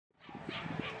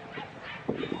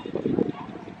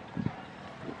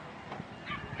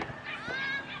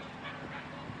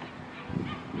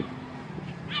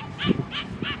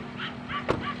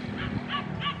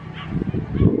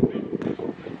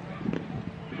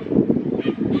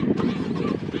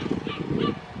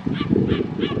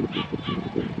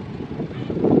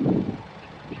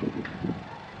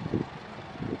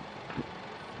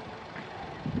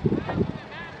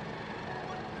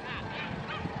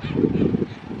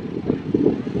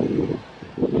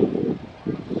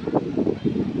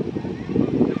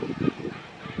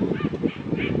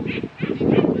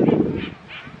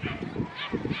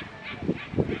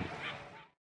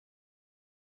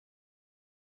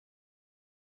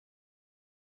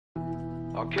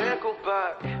I can't go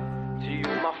back to you,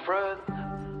 my friend.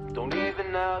 Don't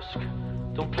even ask.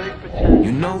 Don't play pretend.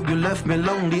 You know you left me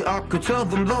lonely. I could tell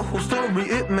them the whole story.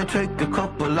 It may take a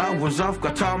couple hours. I've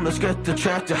got time. Let's get to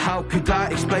chat. How could I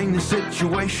explain the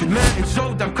situation? Man, it's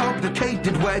so damn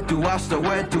complicated. Where do I start?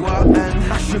 Where do I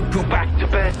end? I should go back to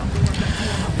bed.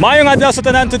 Maayung adlaw sa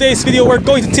tanan. Today's video, we're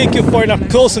going to take you for a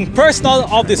close and personal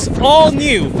of this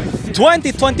all-new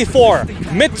 2024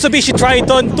 Mitsubishi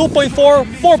Triton 2.4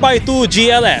 4x2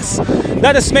 GLS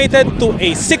that is mated to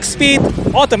a 6-speed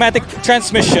automatic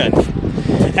transmission.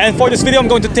 And for this video, I'm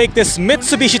going to take this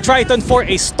Mitsubishi Triton for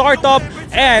a startup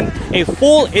and a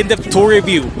full in-depth tour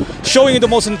review, showing you the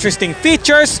most interesting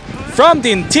features from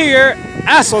the interior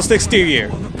as well as the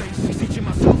exterior.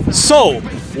 So,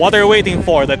 what are you waiting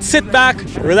for? Let's sit back,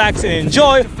 relax, and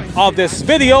enjoy of this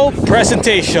video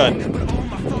presentation.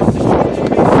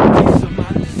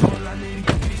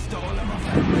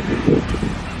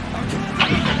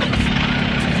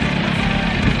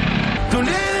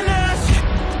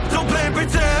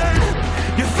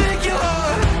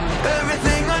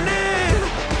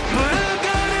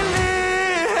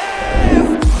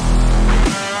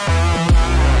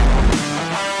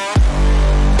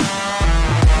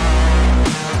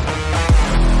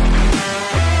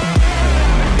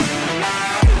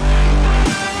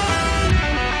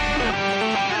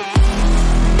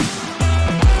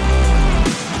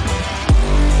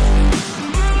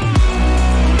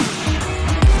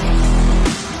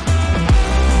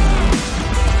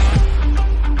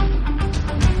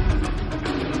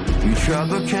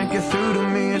 But can't get through to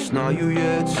me. It's not you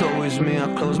yet, it's always me. I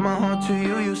close my heart to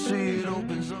you, you see it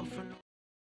opens up for...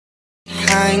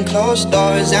 Behind closed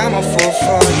doors, I'm a fool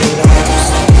for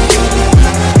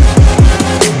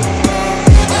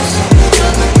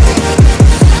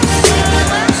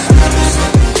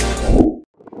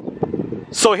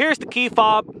you. So here's the key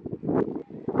fob.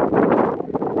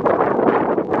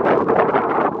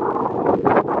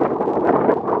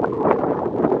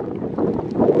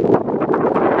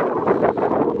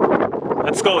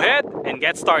 Let's go ahead and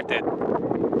get started.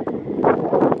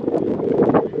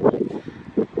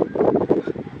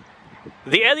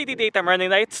 The LED daytime running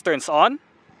lights turns on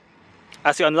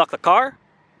as you unlock the car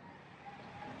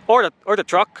or the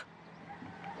truck.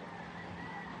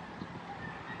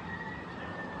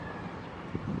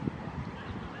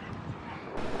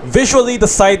 Visually, the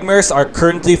side mirrors are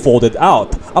currently folded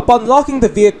out. Upon locking the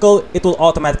vehicle, it will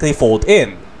automatically fold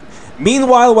in.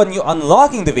 Meanwhile, when you're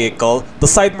unlocking the vehicle, the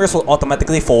side mirrors will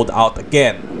automatically fold out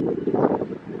again.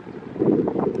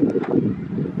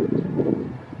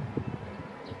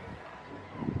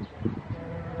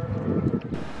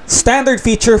 Standard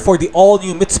feature for the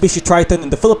all-new Mitsubishi Triton in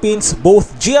the Philippines,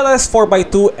 both GLS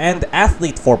 4x2 and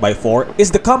Athlete 4x4, is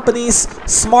the company's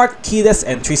smart keyless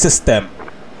entry system.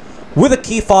 With a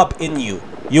key fob inyo,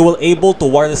 you will be able to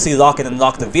wirelessly lock and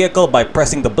unlock the vehicle by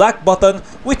pressing the black button,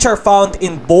 which are found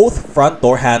in both front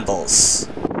door handles.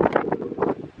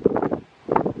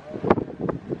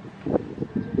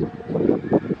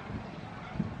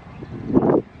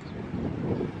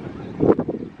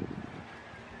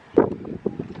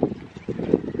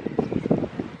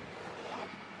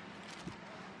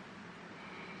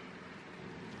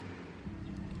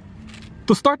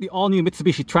 To start the all-new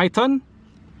Mitsubishi Triton,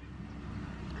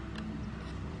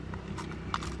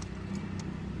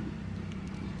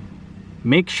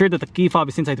 make sure that the key fob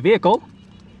is inside the vehicle.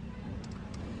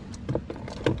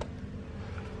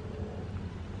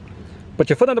 Put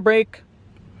your foot on the brake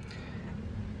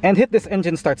and hit this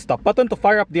engine start stop button to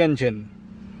fire up the engine.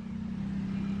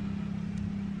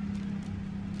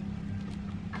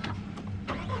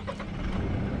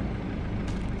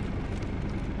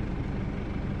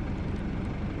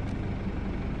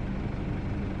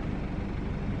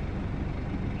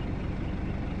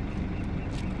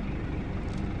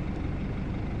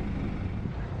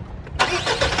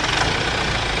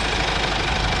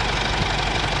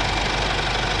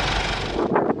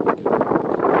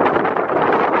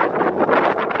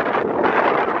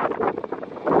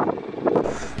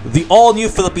 The all-new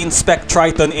Philippine spec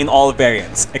Triton in all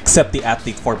variants, except the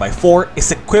Athlete 4x4,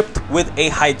 is equipped with a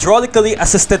hydraulically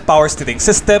assisted power steering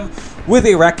system with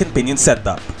a rack and pinion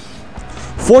setup.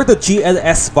 For the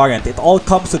GLS variant, it all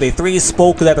comes with a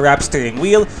 3-spoke leather-wrapped steering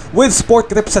wheel with sport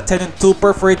grips at 10 and 2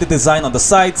 perforated design on the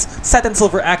sides, satin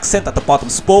silver accent at the bottom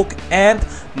spoke, and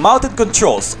mounted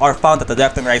controls are found at the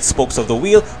left and right spokes of the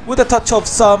wheel with a touch of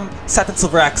some satin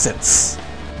silver accents.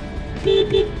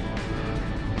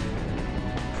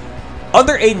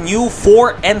 Under a new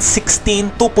 4 and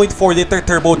 16 2.4 liter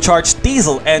turbocharged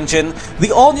diesel engine,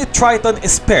 the all-new Triton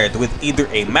is paired with either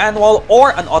a manual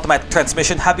or an automatic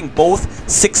transmission having both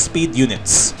 6-speed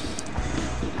units.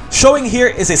 Showing here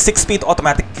is a 6-speed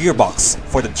automatic gearbox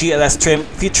for the GLS trim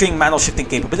featuring manual shifting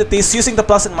capabilities using the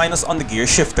plus and minus on the gear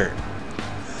shifter.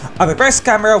 A reverse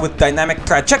camera with dynamic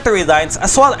trajectory lines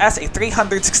as well as a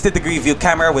 360-degree view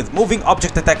camera with moving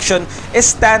object detection is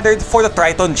standard for the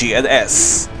Triton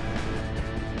GLS.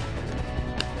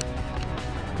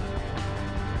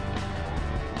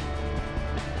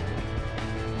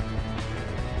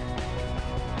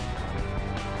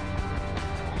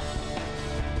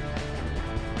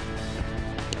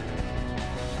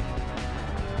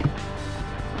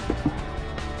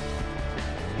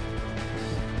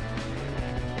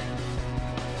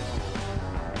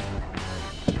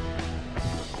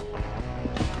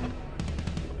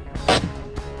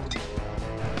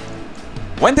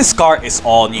 When this car is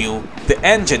all new, the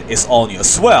engine is all new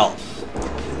as well.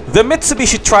 The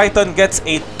Mitsubishi Triton gets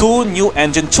a 2 new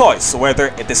engine choice,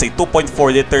 whether it is a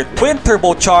 2.4 liter twin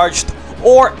turbocharged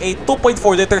or a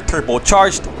 2.4 liter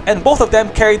turbocharged, and both of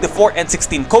them carry the 4 and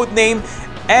 16 code name,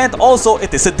 and also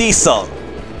it is a diesel.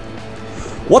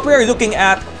 What we are looking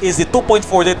at is the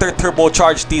 2.4 liter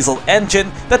turbocharged diesel engine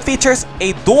that features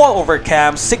a dual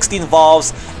overcam, 16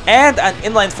 valves, and an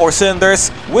inline 4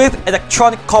 cylinders with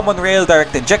electronic common rail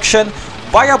direct injection,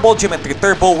 variable geometry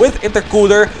turbo with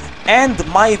intercooler, and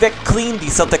MIVEC clean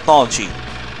diesel technology.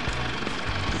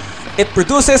 It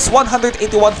produces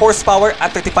 181 horsepower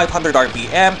at 3500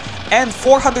 RPM and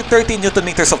 430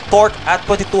 Nm of torque at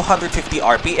 2250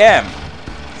 RPM.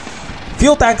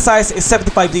 Fuel tank size is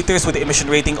 75 liters with emission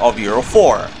rating of Euro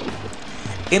 4.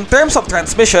 In terms of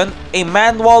transmission, a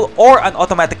manual or an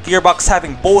automatic gearbox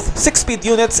having both 6-speed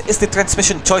units is the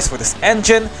transmission choice for this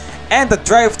engine, and the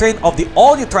drivetrain of the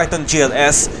all-new Triton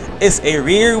GLS is a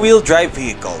rear-wheel drive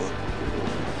vehicle.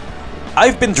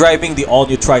 I've been driving the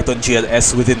all-new Triton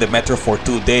GLS within the metro for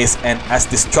 2 days, and as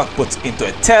this truck puts into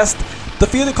a test, the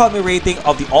fuel economy rating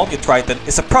of the all-new Triton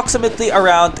is approximately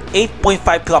around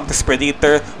 8.5 kilometers per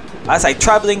liter as I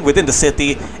traveling within the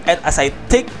city, and as I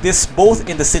take this both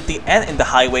in the city and in the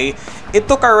highway, it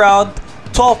took around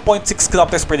 12.6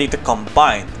 kilometers per liter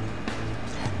combined.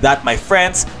 That, my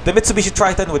friends, the Mitsubishi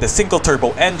Triton with a single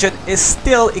turbo engine is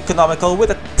still economical with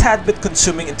a tad bit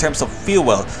consuming in terms of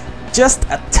fuel, just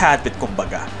a tad bit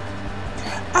kumbaga.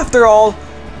 After all,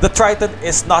 the Triton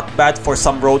is not bad for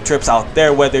some road trips out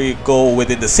there, whether you go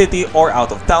within the city or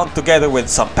out of town together with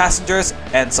some passengers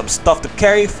and some stuff to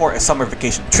carry for a summer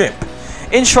vacation trip.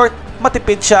 In short,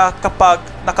 matipid siya kapag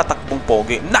nakatakbong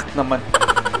pogi. Nak naman!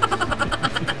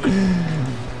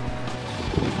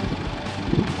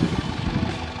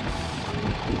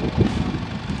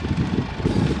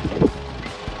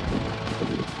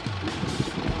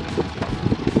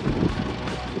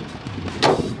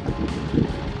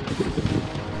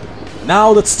 Now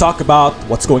let's talk about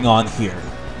what's going on here.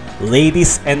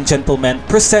 Ladies and gentlemen,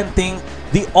 presenting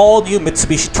the all-new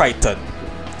Mitsubishi Triton.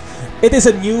 It is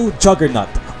a new juggernaut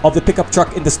of the pickup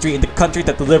truck industry in the country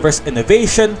that delivers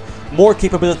innovation, more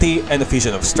capability, and a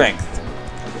fusion of strength.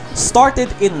 Started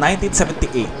in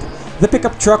 1978, the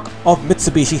pickup truck of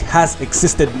Mitsubishi has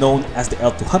existed known as the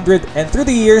L200, and through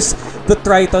the years, the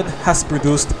Triton has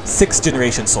produced 6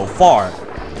 generations so far.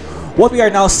 What we are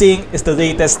now seeing is the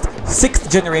latest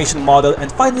 6th generation model, and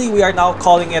finally we are now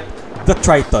calling it the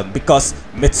Triton because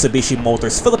Mitsubishi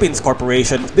Motors Philippines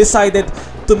Corporation decided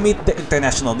to meet the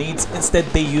international needs. Instead,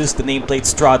 they used the nameplate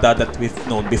Strada that we've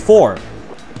known before.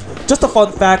 Just a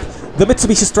fun fact, the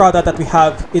Mitsubishi Strada that we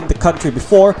have in the country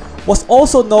before was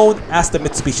also known as the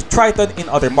Mitsubishi Triton in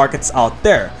other markets out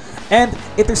there. And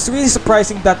it is really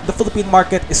surprising that the Philippine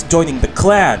market is joining the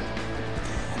clan.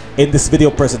 In this video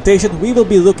presentation, we will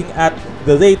be looking at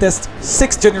the latest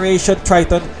 6th generation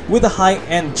Triton with a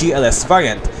high-end GLS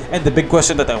variant. And the big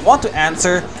question that I want to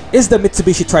answer, is the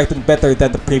Mitsubishi Triton better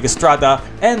than the previous Strada,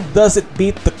 and does it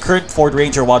beat the current Ford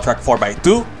Ranger Wildtrak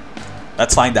 4x2?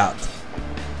 Let's find out.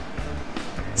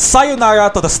 Sayonara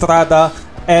to the Strada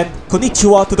and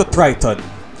konnichiwa to the Triton.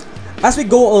 As we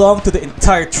go along to the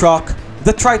entire truck,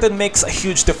 the Triton makes a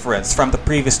huge difference from the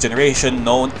previous generation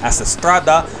known as the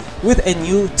Strada, with a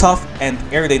new tough and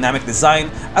aerodynamic design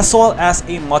as well as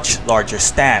a much larger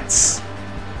stance.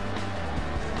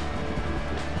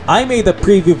 I made a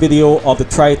preview video of the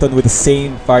Triton with the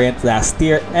same variant last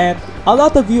year, and a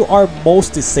lot of you are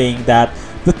mostly saying that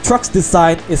the truck's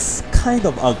design is kind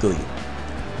of ugly.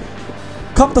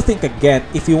 Come to think again,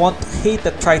 if you want to hate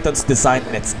the Triton's design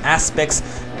and its aspects,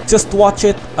 just watch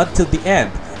it until the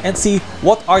end and see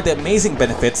what are the amazing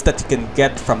benefits that you can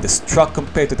get from this truck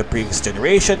compared to the previous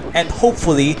generation, and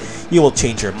hopefully you will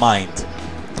change your mind.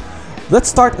 Let's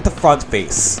start at the front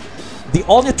face. The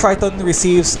all-new Triton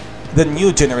receives the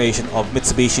new generation of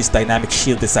Mitsubishi's dynamic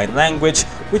shield design language,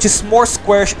 which is more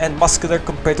squarish and muscular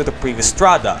compared to the previous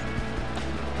Strada.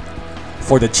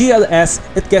 For the GLS,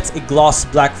 it gets a gloss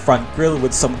black front grille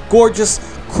with some gorgeous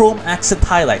chrome accent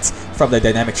highlights from the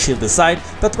dynamic shield design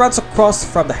that runs across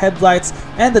from the headlights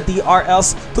and the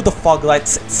DRLs to the fog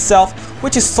lights itself,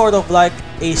 which is sort of like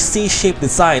a C-shaped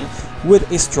design with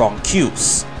a strong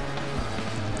Qs.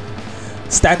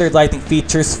 Standard lighting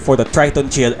features for the Triton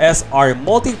GLS are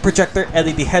multi-projector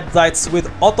LED headlights with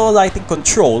auto lighting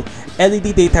control,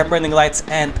 LED daytime running lights,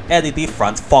 and LED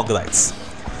front fog lights.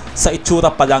 Sa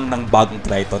itsura pa lang ng bagong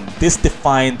Triton, this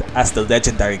defined as the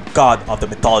legendary god of the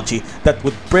mythology that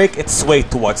would break its way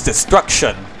towards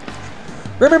destruction.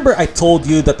 Remember I told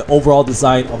you that the overall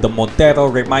design of the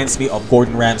Montero reminds me of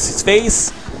Gordon Ramsay's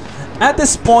face? At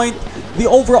this point,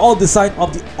 the overall design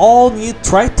of the all-new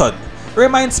Triton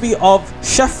reminds me of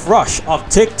Chef Rush of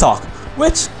TikTok,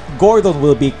 which Gordon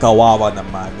will be kawawa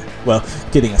naman. Well,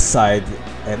 kidding aside.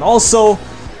 And also,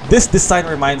 this design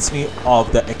reminds me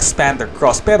of the Expander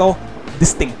Cross, pero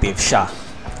distinctive siya.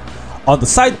 On the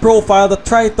side profile, the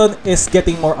Triton is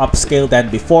getting more upscale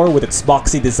than before with its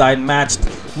boxy design matched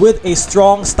with a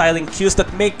strong styling cues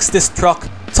that makes this truck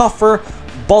tougher,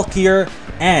 bulkier,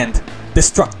 and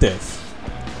destructive.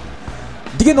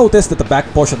 Do you notice that the back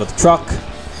portion of the truck?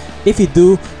 If you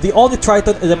do, the all-new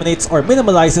Triton eliminates or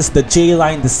minimalizes the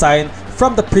J-line design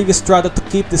from the previous Strada to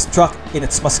keep this truck in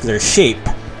its muscular shape.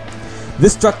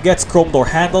 This truck gets chrome door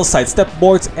handles, side step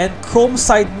boards, and chrome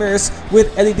side mirrors with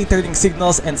LED turning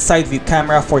signals and side view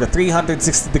camera for the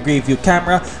 360-degree view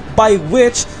camera, by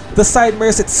which the side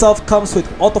mirrors itself comes with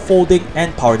auto folding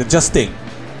and powered adjusting.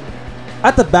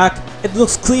 At the back, it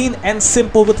looks clean and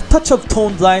simple with a touch of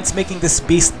toned lines, making this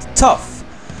beast tough.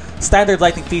 Standard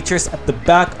lighting features at the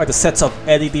back are the sets of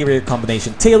LED rear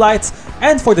combination taillights,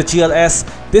 and for the GLS,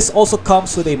 this also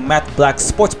comes with a matte black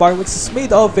sports bar which is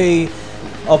made of a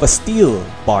steel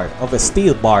bar,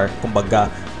 kumbaga,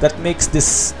 that makes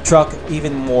this truck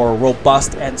even more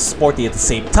robust and sporty at the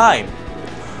same time.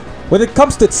 When it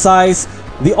comes to its size,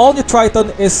 the all-new Triton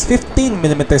is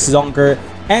 15mm longer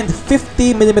and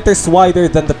 50mm wider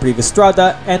than the previous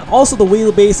Strada, and also the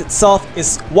wheelbase itself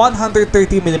is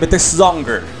 130mm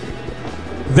longer.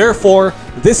 Therefore,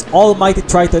 this almighty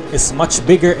Triton is much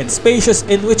bigger and spacious,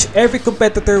 in which every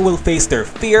competitor will face their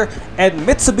fear, and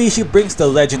Mitsubishi brings the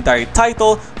legendary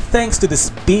title thanks to this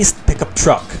beast pickup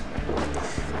truck.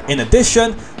 In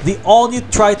addition, the all-new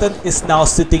Triton is now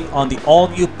sitting on the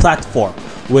all-new platform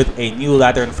with a new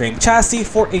ladder and frame chassis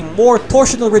for a more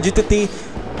torsional rigidity,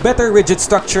 better rigid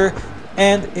structure,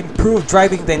 and improved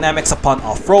driving dynamics upon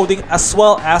off-roading as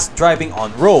well as driving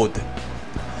on-road.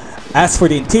 As for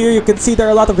the interior, you can see there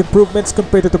are a lot of improvements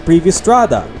compared to the previous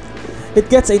Strada. It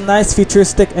gets a nice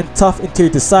futuristic and tough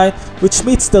interior design which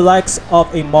meets the likes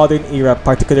of a modern era,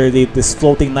 particularly this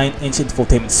floating 9-inch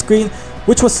infotainment screen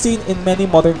which was seen in many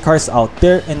modern cars out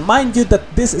there, and mind you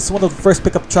that this is one of the first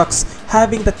pickup trucks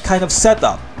having that kind of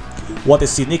setup. What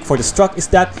is unique for this truck is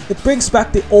that it brings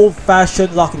back the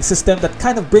old-fashioned locking system that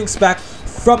kind of brings back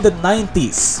from the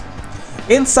 90s.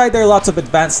 Inside, there are lots of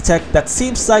advanced tech that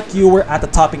seems like you were at the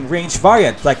topping range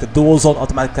variant, like the dual zone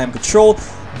automatic climate control,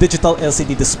 digital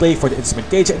LCD display for the instrument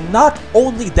gauge, and not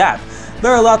only that,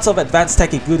 there are lots of advanced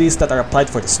techy goodies that are applied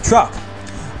for this truck.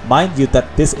 Mind you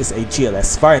that this is a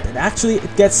GLS variant, and actually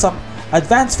it gets some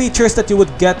advanced features that you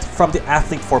would get from the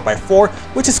Athlete 4x4,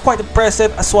 which is quite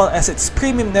impressive, as well as its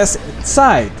premiumness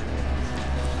inside.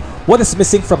 What is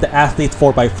missing from the Athlete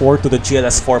 4x4 to the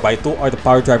GLS 4x2 are the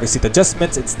power driver seat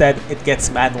adjustments. Instead, it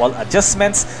gets manual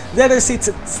adjustments. Leather seats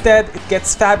instead, it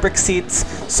gets fabric seats,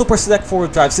 super select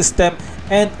forward drive system,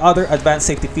 and other advanced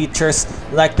safety features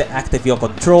like the active yaw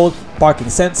control, parking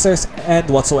sensors, and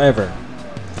whatsoever.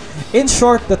 In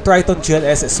short, the Triton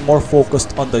GLS is more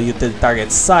focused on the utilitarian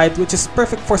side, which is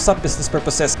perfect for some business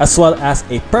purposes, as well as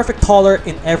a perfect hauler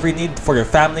in every need for your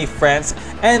family, friends,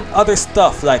 and other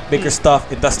stuff like bigger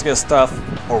stuff, industrial stuff,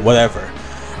 or whatever.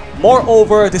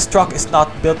 Moreover, this truck is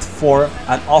not built for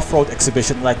an off-road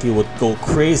exhibition like you would go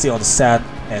crazy on the sand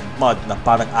and mud na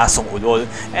parang asong ulol,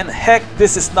 and heck,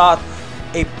 this is not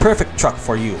a perfect truck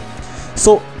for you.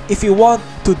 So if you want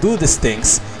to do these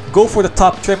things, go for the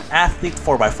top trim Athlete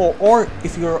 4x4, or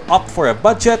if you're up for a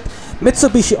budget,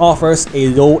 Mitsubishi offers a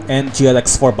low-end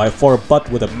GLX 4x4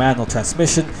 but with a manual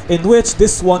transmission, in which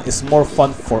this one is more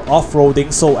fun for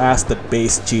off-roading so as the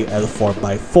base GL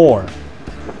 4x4.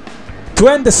 To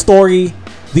end the story,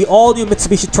 The all-new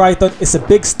Mitsubishi Triton is a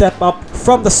big step up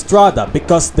from the Strada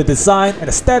because the design and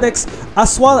aesthetics,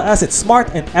 as well as its smart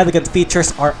and elegant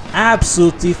features, are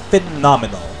absolutely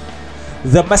phenomenal.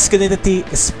 The masculinity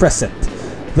is present,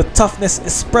 the toughness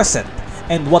is present,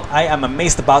 and what I am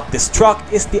amazed about this truck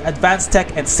is the advanced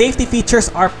tech and safety features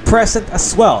are present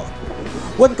as well.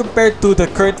 When compared to the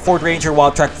current Ford Ranger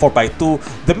Wildtrak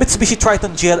 4x2, the Mitsubishi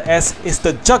Triton GLS is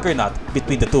the juggernaut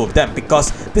between the two of them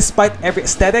because despite every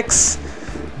aesthetics,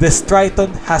 this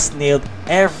Triton has nailed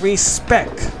every spec.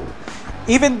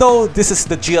 Even though this is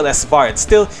the GLS variant,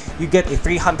 still you get a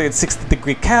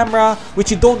 360-degree camera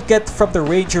which you don't get from the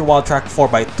Ranger Wildtrak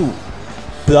 4x2.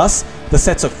 Plus, the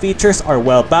sets of features are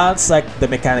well balanced like the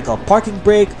mechanical parking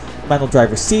brake, manual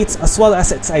driver seats, as well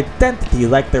as its identity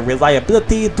like the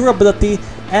reliability, durability,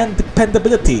 and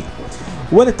dependability.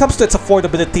 When it comes to its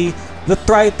affordability, the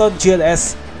Triton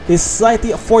GLS is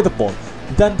slightly affordable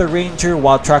than the Ranger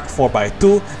Wildtrak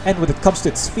 4x2, and when it comes to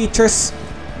its features,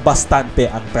 bastante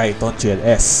ang Triton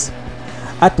GLS.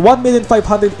 At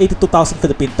 1,582,000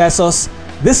 Philippine pesos,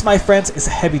 this, my friends, is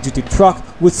a heavy-duty truck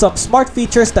with some smart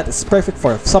features that is perfect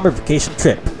for a summer vacation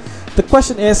trip. The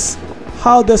question is,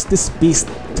 how does this beast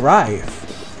drive?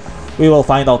 We will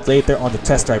find out later on the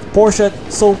test drive portion,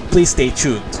 so please stay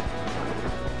tuned.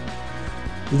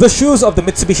 The shoes of the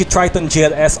Mitsubishi Triton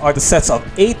GLS are the sets of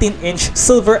 18-inch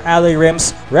silver alloy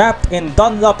rims wrapped in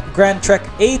Dunlop Grand Trek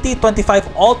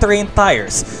 8025 all-terrain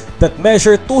tires that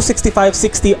measure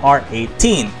 265/60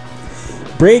 R18.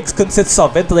 Brakes consists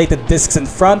of ventilated discs in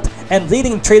front and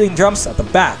leading trailing drums at the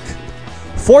back.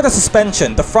 For the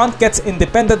suspension, the front gets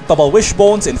independent double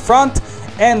wishbones in front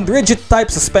and rigid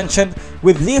type suspension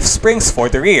with leaf springs for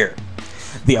the rear.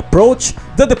 The approach,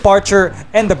 the departure,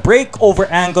 and the brake over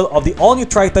angle of the all-new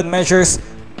Triton measures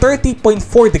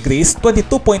 30.4 degrees,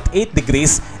 22.8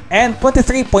 degrees, and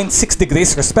 23.6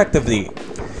 degrees respectively.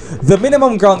 The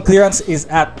minimum ground clearance is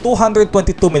at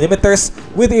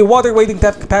 222mm with a water wading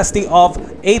depth capacity of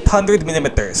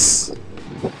 800mm.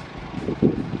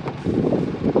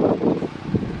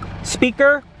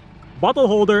 Speaker, bottle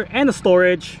holder, and a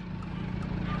storage.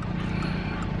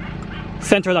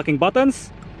 Central locking buttons.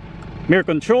 Mirror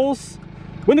controls.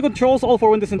 Window controls, all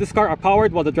four windows in this car are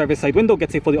powered while the driver's side window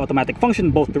gets a fully automatic function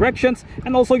in both directions,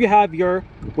 and also you have your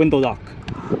window lock.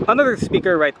 Another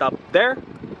speaker right up there.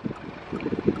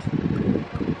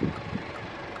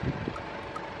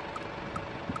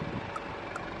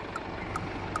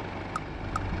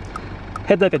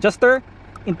 Headlight adjuster,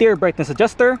 interior brightness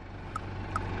adjuster,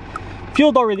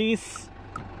 fuel door release,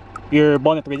 your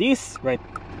bonnet release right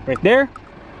there.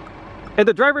 And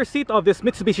the driver's seat of this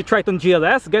Mitsubishi Triton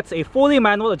GLS gets a fully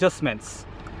manual adjustments.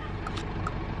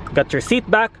 Got your seat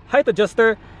back, height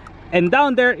adjuster, and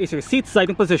down there is your seat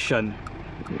sliding position.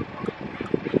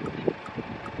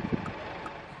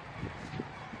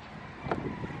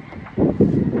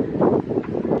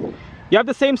 You have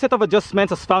the same set of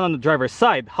adjustments as found on the driver's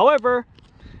side. However,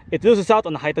 it loses out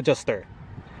on the height adjuster.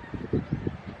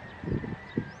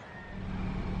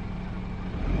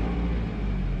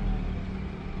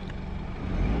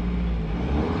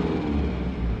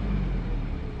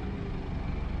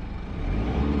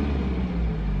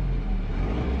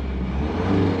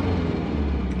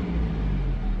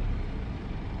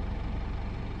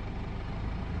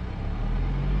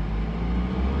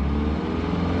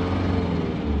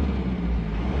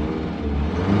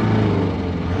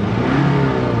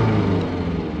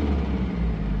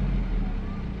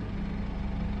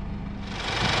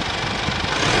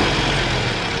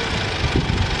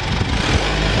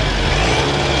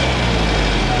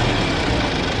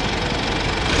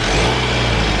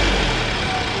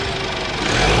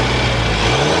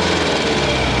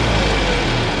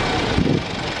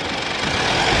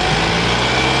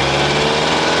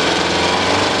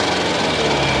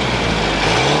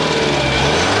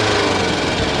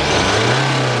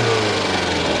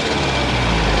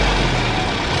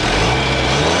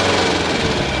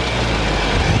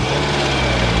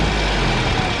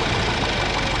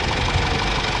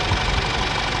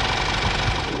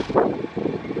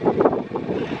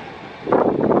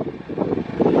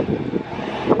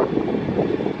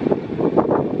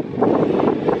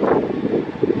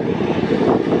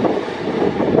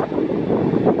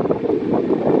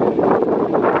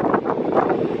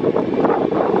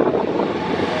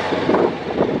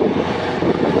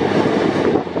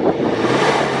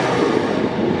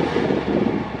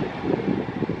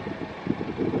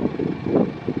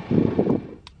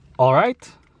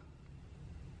 Alright,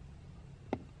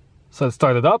 so let's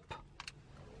start it up.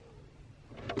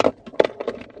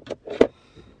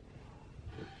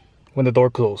 When the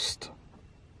door closed.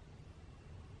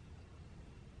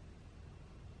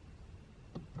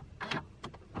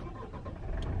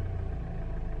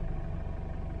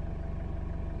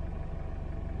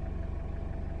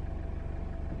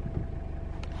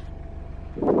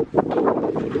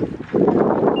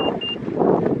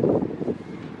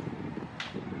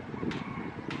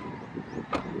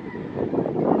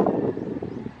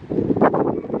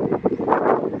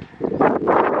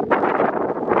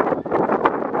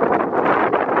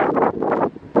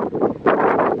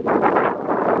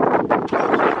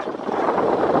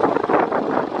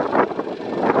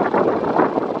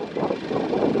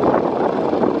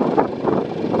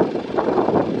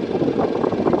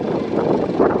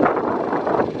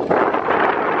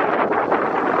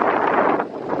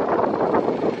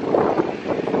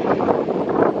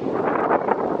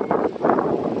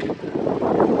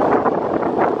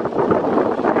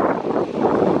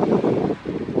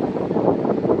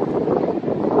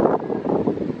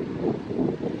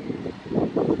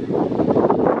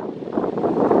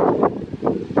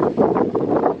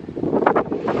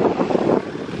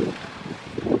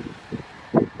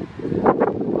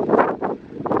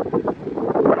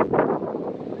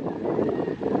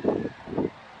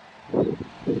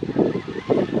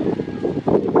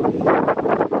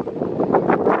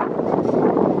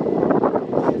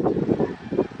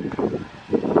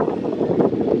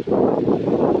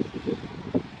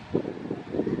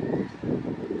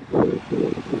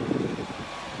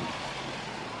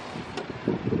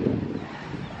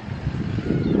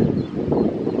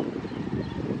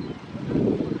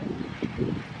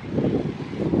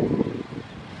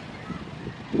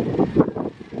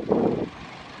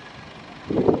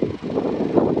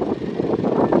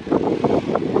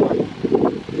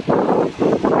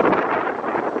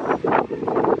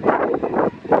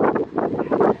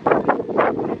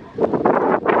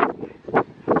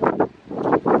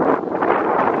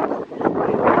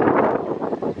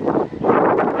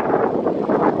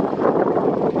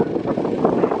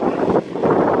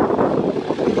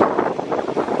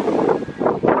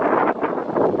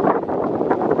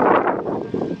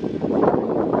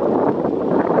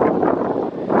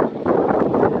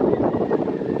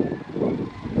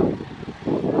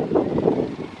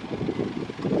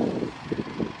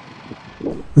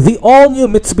 The all-new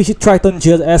Mitsubishi Triton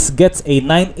GLS gets a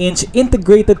 9-inch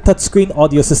integrated touchscreen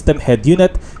audio system head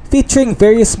unit featuring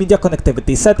various media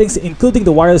connectivity settings including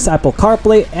the wireless Apple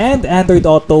CarPlay and Android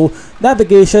Auto,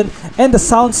 navigation, and the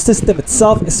sound system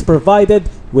itself is provided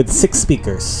with 6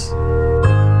 speakers.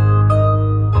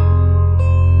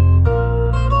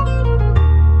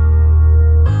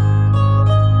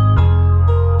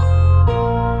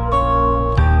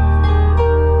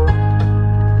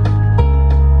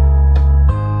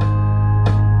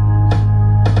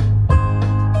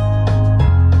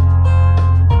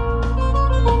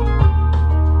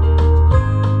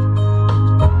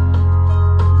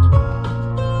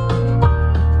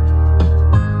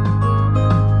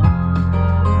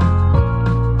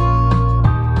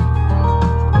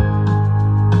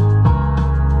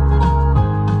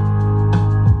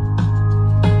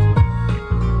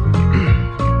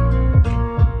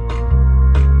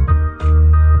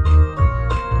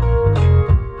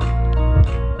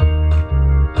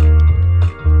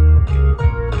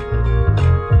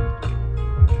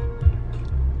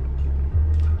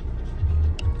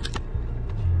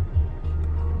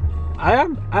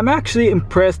 I'm actually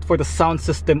impressed for the sound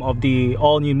system of the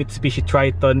all-new Mitsubishi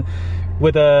Triton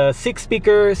with a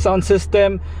 6-speaker sound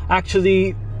system.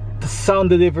 Actually, the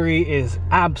sound delivery is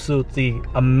absolutely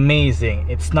amazing.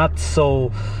 It's not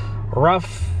so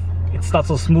rough, it's not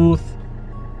so smooth,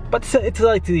 but it's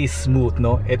slightly smooth,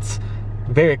 no? It's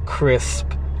very crisp.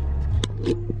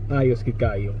 Ayos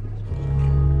kikayo.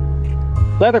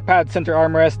 Leather pad center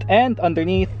armrest, and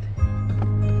underneath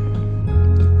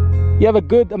you have a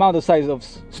good amount of size of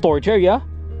storage area.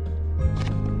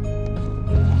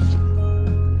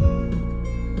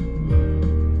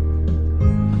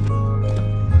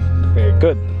 Very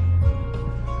good.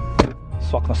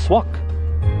 Swak na swak.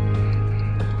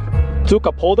 2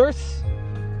 cup holders,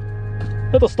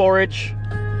 little storage,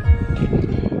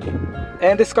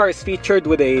 and this car is featured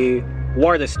with a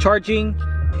wireless charging,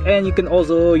 and you can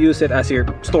also use it as your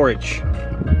storage.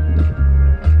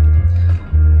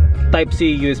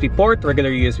 Type-C USB port,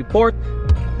 regular USB port,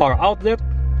 power outlet.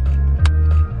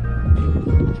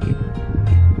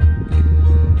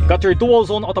 Got your dual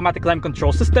zone automatic climate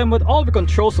control system with all the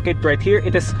controls located right here.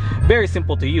 It is very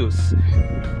simple to use.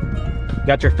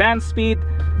 Got your fan speed,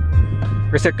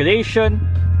 recirculation,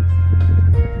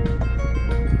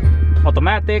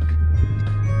 automatic,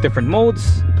 different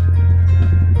modes,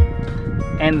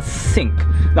 and sync.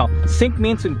 Now, sync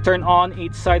means when you turn on,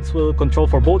 each sides will control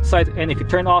for both sides, and if you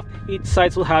turn off, each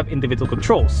sides will have individual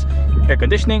controls. Air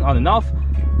conditioning on and off,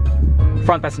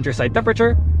 front passenger side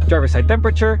temperature, driver side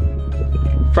temperature,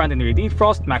 front and rear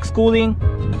defrost, max cooling,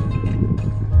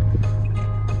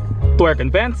 2 air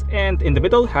vents, and in the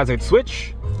middle, hazard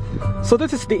switch. So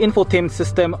this is the infotainment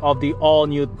system of the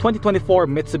all-new 2024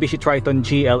 Mitsubishi Triton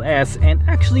GLS, and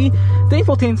actually the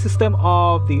infotainment system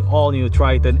of the all-new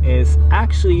Triton is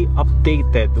actually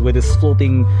updated with this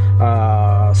floating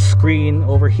screen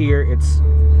over here.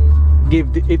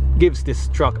 It gives this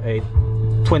truck a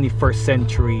 21st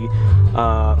century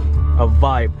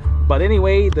vibe. But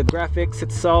anyway, the graphics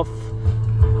itself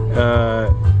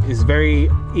is very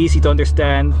easy to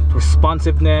understand.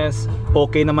 Responsiveness,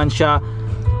 okay naman siya.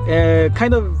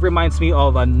 Kind of reminds me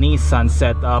of a Nissan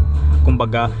setup,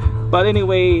 kumbaga. But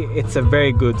anyway, it's a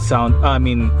very good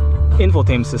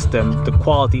infotainment system. The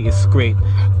quality is great.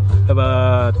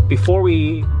 But before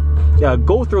we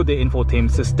go through the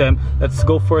infotainment system, let's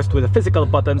go first with the physical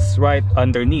buttons right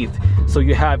underneath. So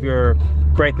you have your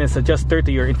brightness adjuster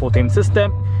to your infotainment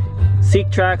system, seek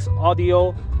tracks,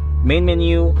 audio, main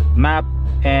menu, map,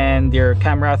 and your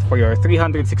camera for your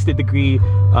 360-degree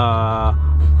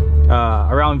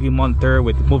around view monitor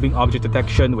with moving object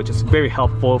detection, which is very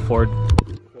helpful for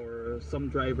some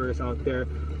drivers out there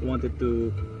who wanted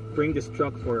to bring this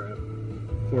truck for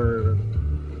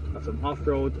some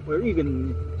off-road or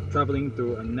even traveling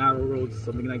through a narrow road,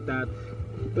 something like that.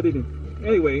 But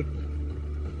anyway,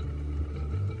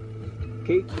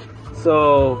 okay,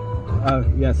 so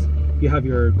yes, you have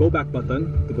your go back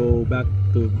button to go back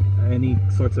to any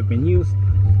sorts of menus.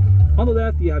 On the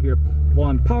left you have your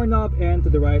one power knob, and to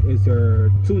the right is your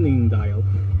tuning dial.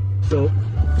 So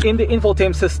in the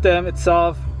infotainment system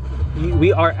itself,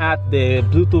 we are at the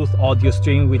Bluetooth audio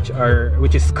stream which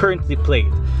is currently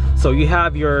played. So you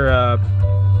have your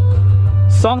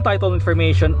song title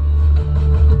information,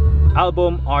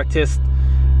 album, artist,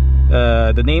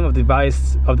 the name of the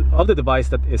device of the device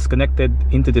that is connected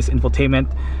into this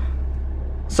infotainment,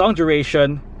 song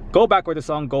duration, go backward the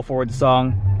song, go forward the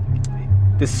song.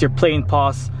 This is your play and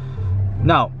pause.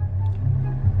 Now,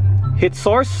 hit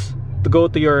source to go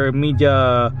to your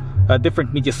media,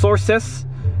 different media sources.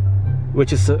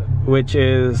 which is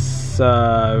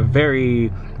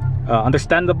very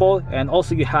understandable. And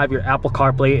also you have your Apple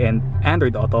CarPlay and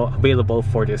Android Auto available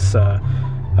for this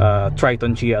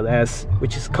Triton GLS,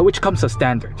 which comes as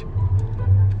standard.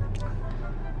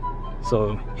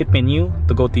 So hit menu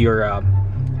to go to your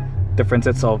different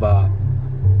sets of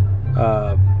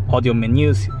audio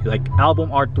menus like album,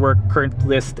 artwork, current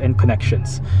list, and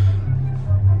connections.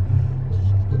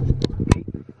 Okay.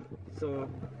 So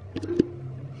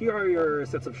here are your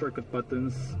sets of shortcut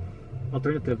buttons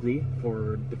alternatively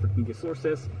for different media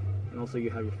sources, and also you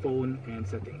have your phone and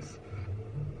settings.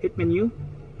 Hit menu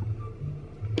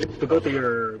to go to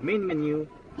your main menu.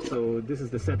 So this is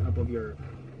the setup of your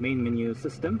main menu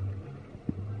system.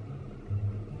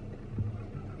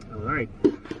 Alright.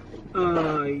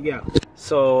 Yeah.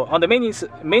 So on the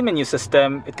main menu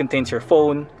system, it contains your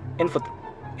phone,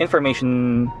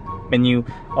 information menu,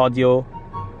 audio,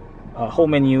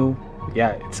 home menu.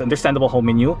 Yeah, it's understandable home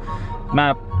menu,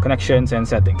 map, connections, and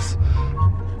settings.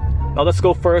 Now let's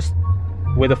go first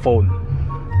with the phone.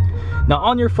 Now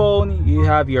on your phone, you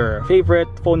have your favorite,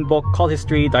 phone book, call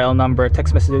history, dial number,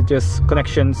 text messages,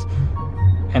 connections,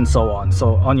 and so on.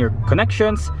 So on your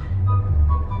connections,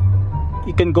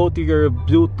 you can go to your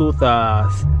Bluetooth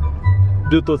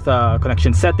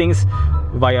connection settings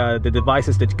via the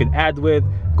devices that you can add with,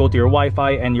 go to your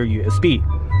Wi-Fi and your USB.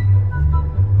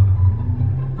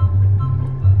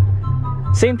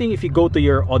 Same thing if you go to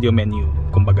your audio menu,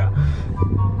 kumbaga,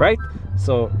 right?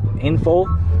 So info,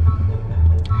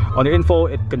 on your info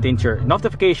it contains your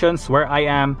notifications, where I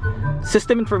am,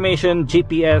 system information,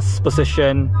 GPS,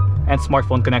 position, and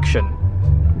smartphone connection.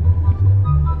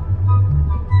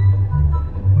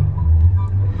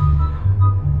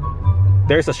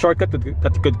 There's a shortcut that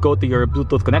you could go to your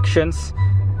Bluetooth connections.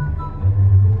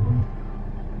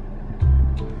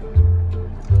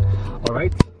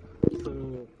 Alright, so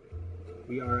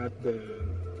we are at the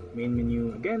main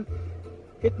menu again.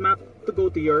 Hit map to go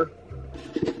to your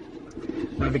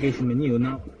navigation menu.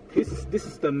 Now this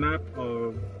is the map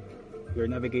of your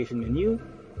navigation menu.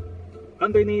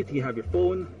 Underneath you have your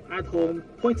phone, add home,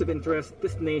 points of interest,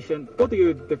 destination. Go to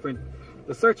your different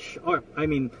search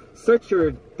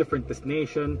your different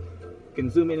destination. You can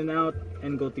zoom in and out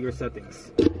and go to your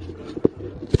settings.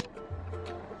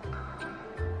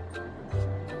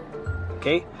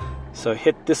 Okay, so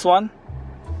hit this one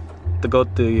to go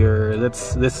to your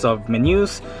list of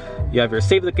menus. You have your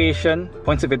save location,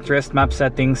 points of interest, map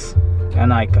settings,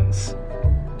 and icons.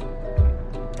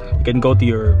 You can go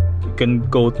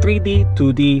 3D,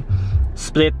 2D,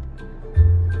 split,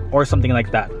 or something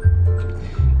like that.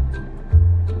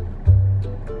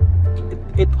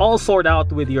 It all sorted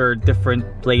out with your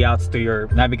different layouts to your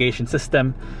navigation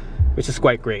system, which is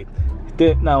quite great.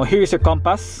 Now here's your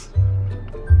compass.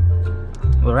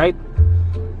 Alright.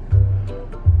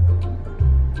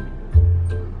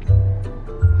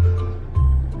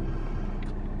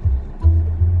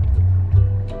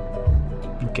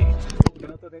 Okay.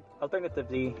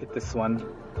 Alternatively, hit this one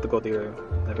to go to your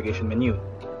navigation menu.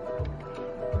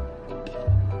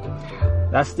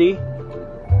 Lastly,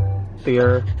 to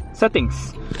your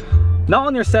settings. Now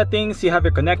on your settings, you have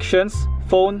your connections,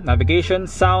 phone, navigation,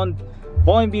 sound,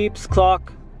 volume beeps,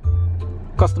 clock,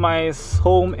 customize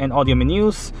home and audio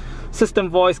menus, system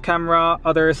voice, camera,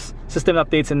 others, system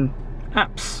updates, and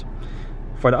apps.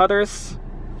 For the others,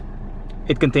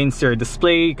 it contains your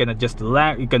display. You can adjust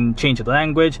the you can change the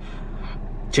language,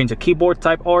 change the keyboard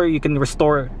type, or you can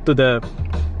restore to the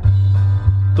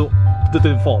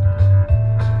default,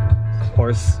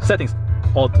 or settings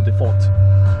all to default.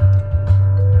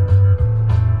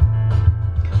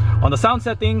 On the sound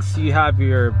settings, you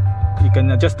can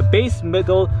adjust the bass,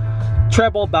 middle,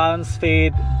 treble, balance,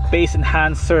 fade, bass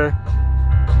enhancer,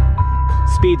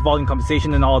 speed, volume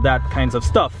compensation, and all that kinds of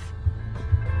stuff.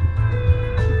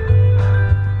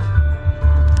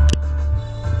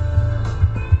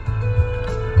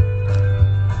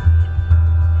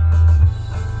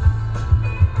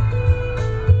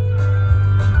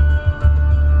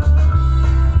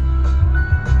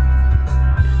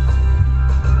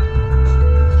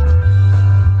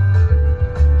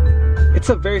 It's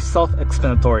a very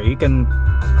self-explanatory. You can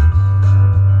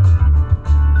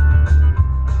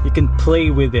play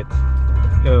with it,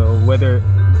 whether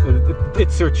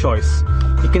it's your choice.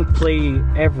 You can play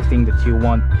everything that you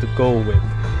want to go with.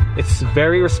 It's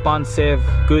very responsive,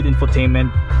 good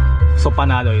infotainment. So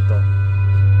panalo ito.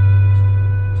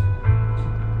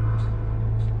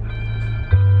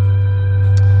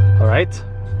 Alright,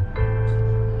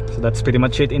 so that's pretty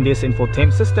much it in this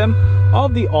infotainment system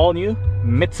of the all-new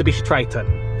Mitsubishi Triton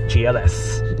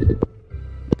GLS.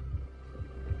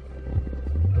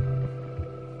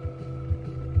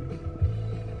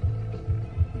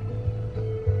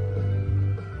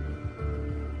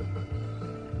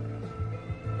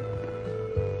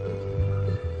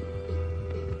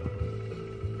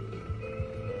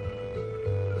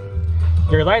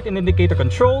 your light and indicator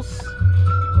controls.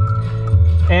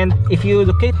 And if you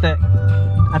locate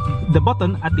the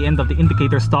button at the end of the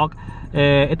indicator stalk,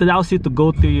 it allows you to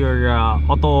go to your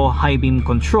auto high beam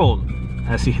control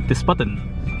as you hit this button.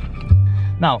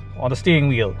 Now, on the steering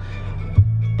wheel,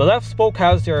 the left spoke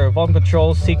has your volume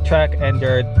control, seek track, and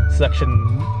your selection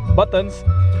buttons,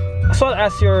 as well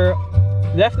as your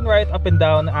left and right, up and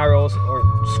down arrows or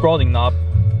scrolling knob,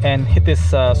 and hit this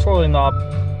scrolling knob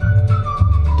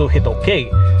to hit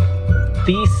OK.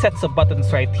 These sets of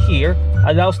buttons right here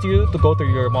allows you to go to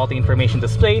your multi-information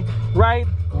display right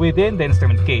within the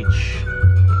instrument gauge.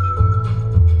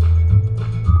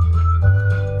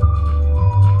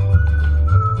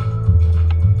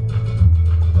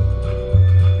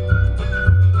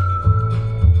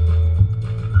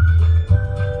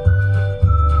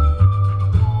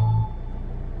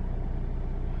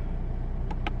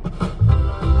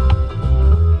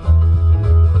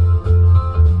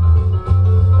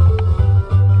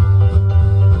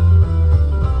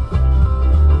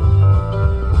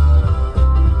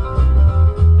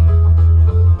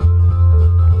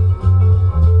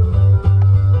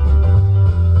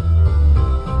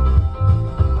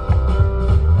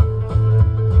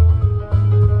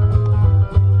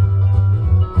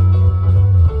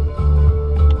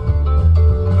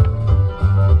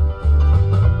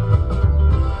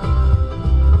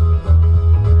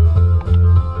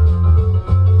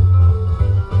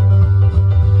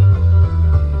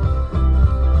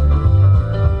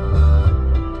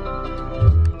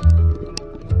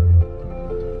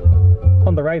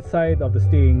 On the right side of the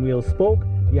steering wheel spoke,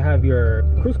 you have your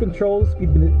cruise control, speed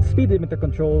limiter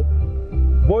control,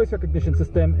 voice recognition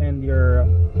system, and your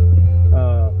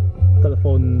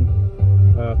telephone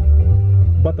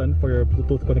button for your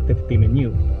Bluetooth connectivity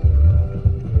menu.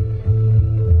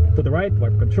 To the right,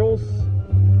 wiper controls.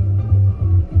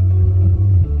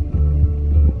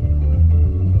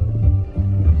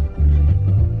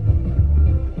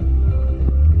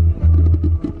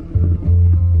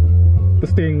 The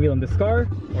steering wheel on this car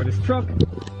or this truck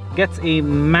gets a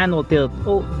manual tilt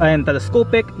and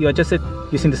telescopic. You adjust it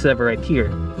using this lever right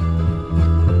here.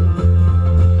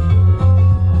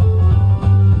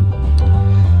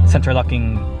 Center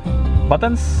locking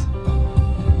buttons.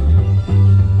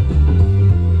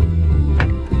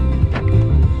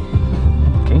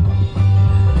 Okay.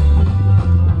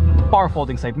 Power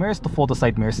folding side mirrors. To fold the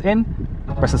side mirrors in,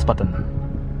 press this button.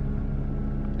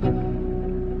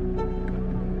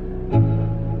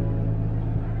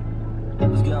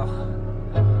 Let's go.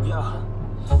 Yo,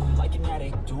 like an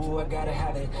addict, do I gotta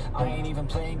have it. I ain't even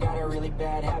playing, got a really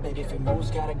bad habit. If it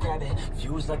moves, gotta grab it.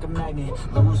 Fuse like a magnet,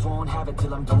 lose, won't have it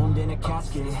till I'm doomed in a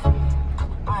casket.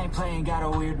 I ain't playing, got a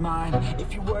weird mind.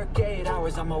 If you work 8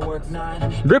 hours, I'ma work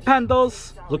 9. Grip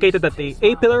handles located at the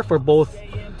A-pillar for both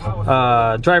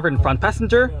driver and front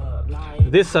passenger.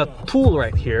 This tool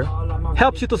right here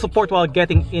helps you to support while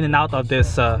getting in and out of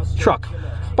this truck,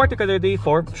 particularly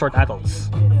for short adults.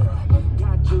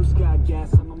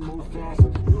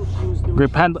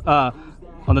 Grip handle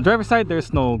on the driver's side,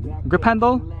 there's no grip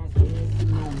handle.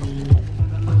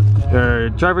 Your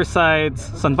driver's side's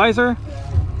sun visor,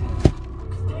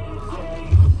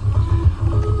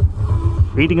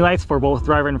 reading lights for both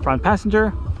driver and front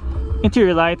passenger,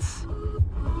 interior lights,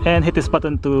 and hit this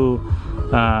button to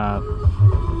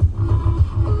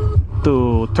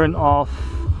turn off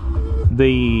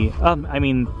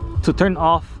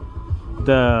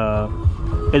the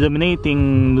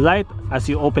illuminating light as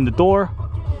you open the door.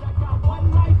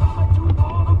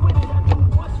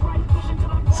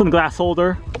 Sunglass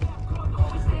holder,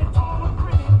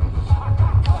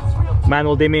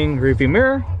 manual dimming rearview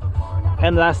mirror,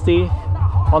 and lastly,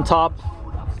 on top,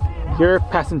 your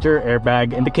passenger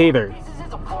airbag indicator.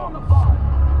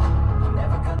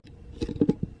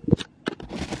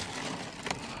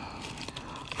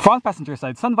 Front passenger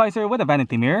side sun visor with a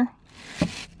vanity mirror.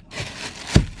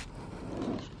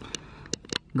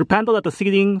 Grip handle at the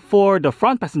ceiling for the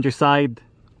front passenger side.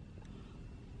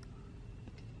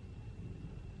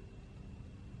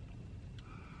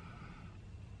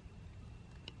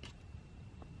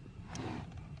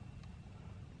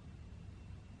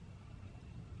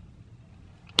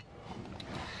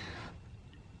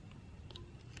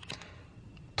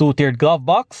 Two-tiered glove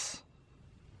box.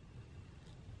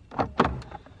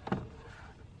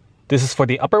 This is for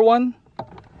the upper one,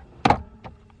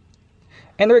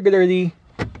 and regularly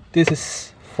this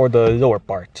is for the lower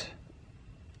part.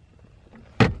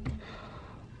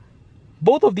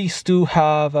 Both of these two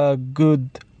have a good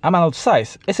amount of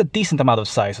size. It's a decent amount of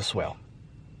size as well.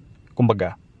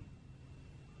 Kumbaga.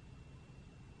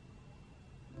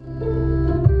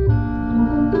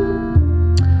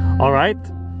 All right.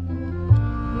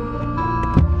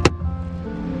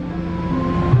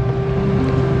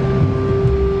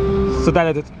 So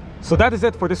that is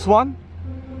it for this one.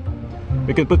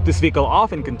 We can put this vehicle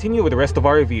off and continue with the rest of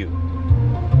our review.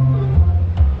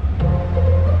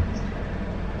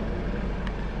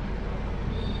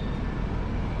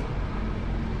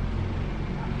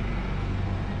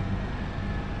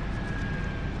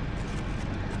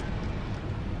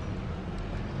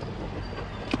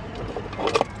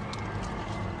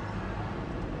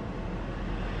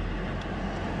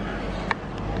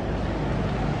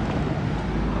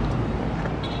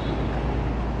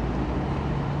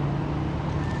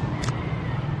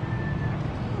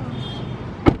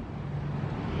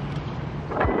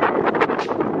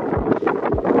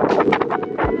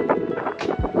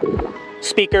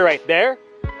 Speaker right there,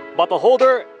 bottle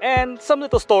holder, and some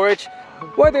little storage,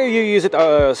 whether you use it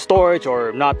storage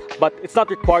or not, but it's not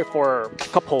required for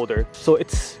cup holder, so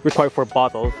it's required for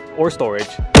bottle or storage,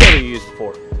 whatever you use it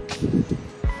for.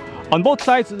 On both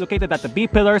sides, located at the B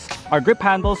pillars, are grip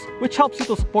handles, which helps you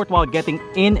to support while getting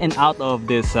in and out of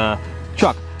this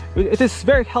truck. It is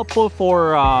very helpful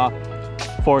for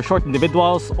short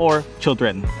individuals or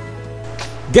children.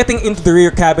 Getting into the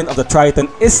rear cabin of the Triton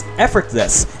is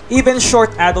effortless. Even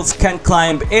short adults can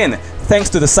climb in, thanks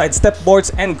to the side step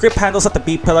boards and grip handles at the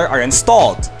B-pillar are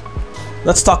installed.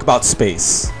 Let's talk about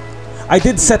space. I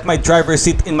did set my driver's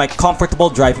seat in my comfortable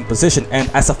driving position, and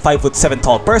as a 5'7"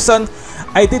 tall person,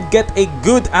 I did get a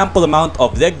good ample amount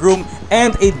of legroom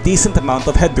and a decent amount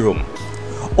of headroom.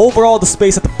 Overall, the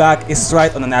space at the back is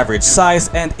right on an average size,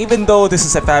 and even though this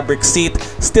is a fabric seat,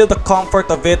 still the comfort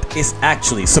of it is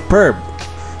actually superb.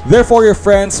 Therefore, your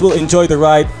friends will enjoy the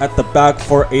ride at the back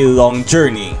for a long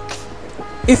journey.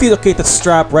 If you locate the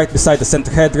strap right beside the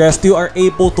center headrest, you are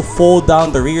able to fold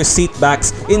down the rear seat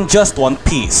backs in just one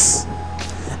piece.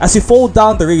 As you fold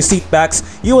down the rear seat backs,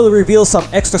 you will reveal some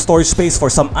extra storage space for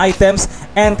some items,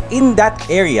 and in that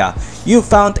area, you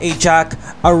found a jack,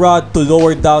 a rod to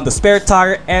lower down the spare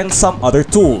tire, and some other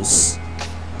tools.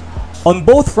 On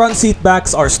both front seat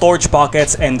backs are storage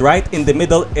pockets, and right in the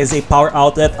middle is a power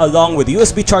outlet along with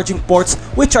USB charging ports,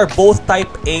 which are both Type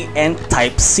A and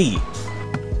Type C.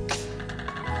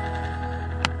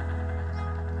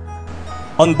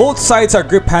 On both sides are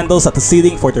grip handles at the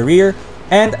ceiling for the rear,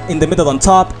 and in the middle on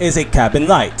top is a cabin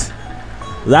light.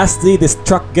 Lastly, this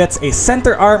truck gets a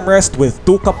center armrest with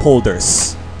 2 cup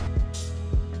holders.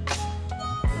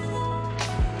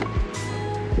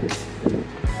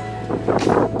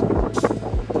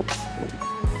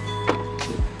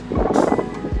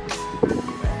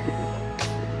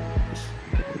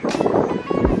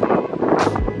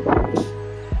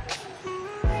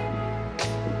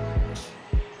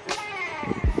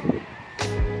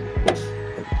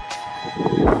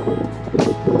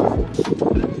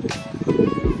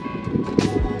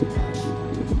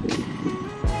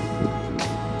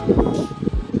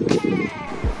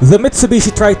 The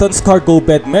Mitsubishi Triton's cargo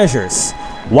bed measures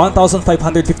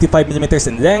 1,555mm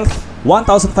in length,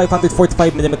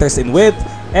 1,545mm in width,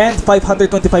 and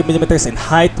 525mm in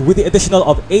height, with the additional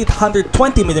of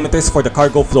 820mm for the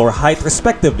cargo floor height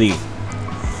respectively.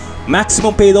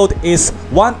 Maximum payload is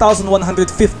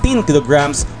 1,115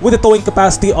 kilograms with a towing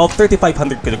capacity of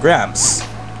 3,500 kilograms.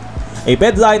 A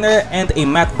bed liner and a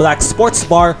matte black sports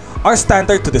bar are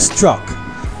standard to this truck.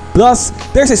 Plus,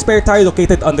 there's a spare tire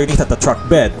located underneath at the truck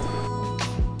bed.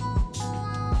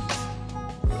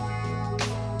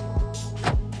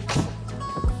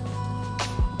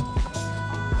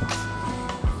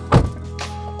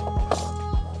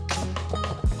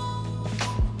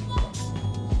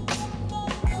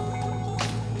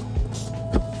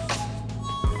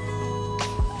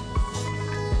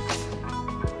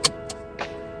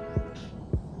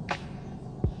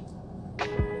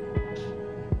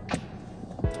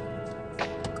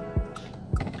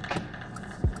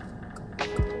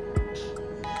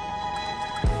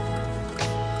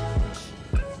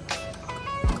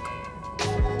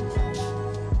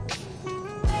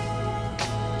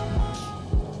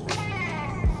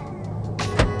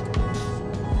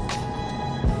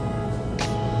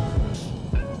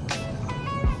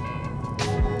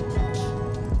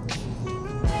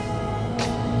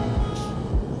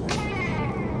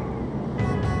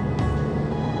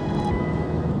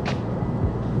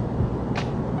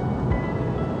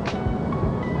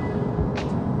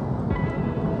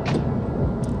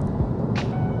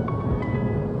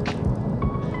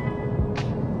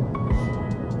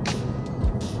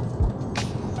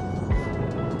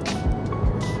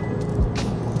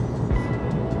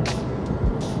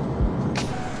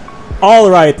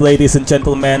 Alright, ladies and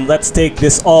gentlemen, let's take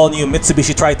this all-new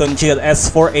Mitsubishi Triton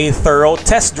GLS for a thorough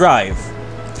test drive.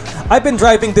 I've been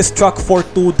driving this truck for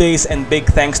 2 days, and big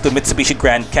thanks to Mitsubishi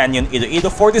Grand Canyon Iloilo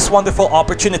for this wonderful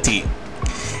opportunity.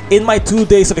 In my 2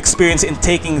 days of experience in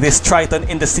taking this Triton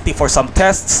in the city for some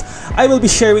tests, I will be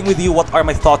sharing with you what are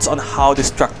my thoughts on how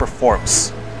this truck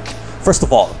performs. First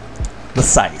of all, the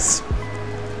size.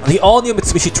 The all-new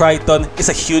Mitsubishi Triton is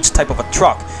a huge type of a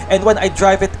truck, and when I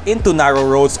drive it into narrow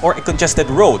roads or a congested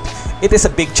road, it is a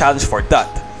big challenge for that.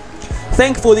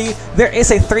 Thankfully, there is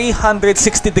a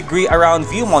 360-degree around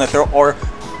view monitor or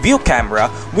view camera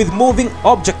with moving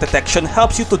object detection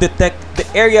helps you to detect the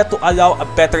area to allow a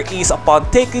better ease upon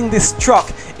taking this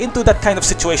truck into that kind of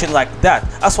situation like that,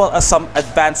 as well as some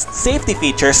advanced safety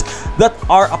features that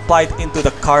are applied into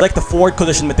the car like the forward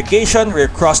collision mitigation, rear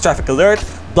cross traffic alert,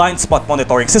 blind spot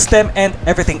monitoring system, and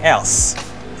everything else.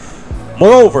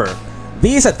 Moreover,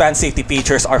 these advanced safety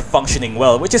features are functioning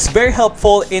well, which is very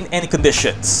helpful in any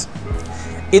conditions.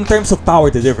 In terms of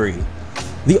power delivery,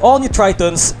 the all-new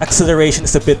Triton's acceleration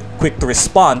is a bit quick to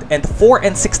respond, and 4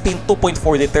 and 16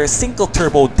 2.4-liter single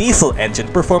turbo diesel engine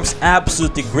performs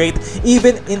absolutely great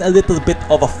even in a little bit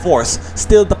of a force.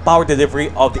 Still, the power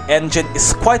delivery of the engine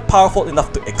is quite powerful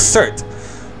enough to exert.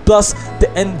 Plus, the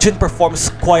engine performs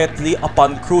quietly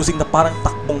upon cruising na parang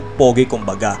takbong pogi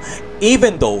kumbaga,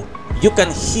 even though you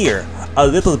can hear a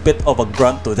little bit of a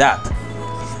grunt to that.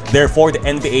 Therefore, the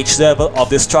NVH level of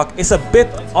this truck is a bit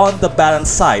on the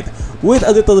balanced side, with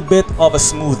a little bit of a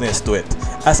smoothness to it,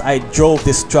 as I drove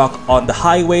this truck on the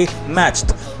highway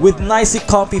matched with nicely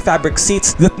comfy fabric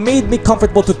seats that made me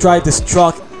comfortable to drive this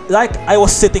truck like I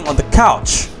was sitting on the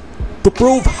couch. To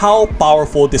prove how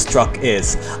powerful this truck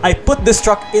is, I put this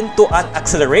truck into an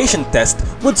acceleration test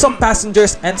with some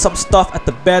passengers and some stuff at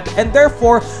the bed, and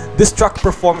therefore, this truck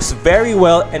performs very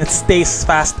well and it stays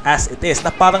fast as it is,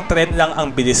 na parang tren lang ang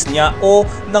bilis niya o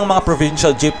ng mga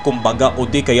provincial jeep kumbaga, o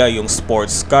di kaya yung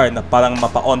sports car na parang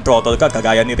mapa-on throttle ka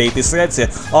kagaya ni Reyes Reds eh.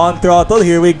 On throttle,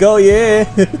 here we go, yeah!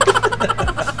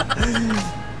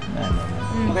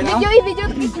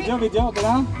 Video, okay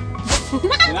lang?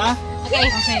 Okay na?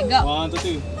 Okay, go. 1,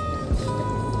 2, 3.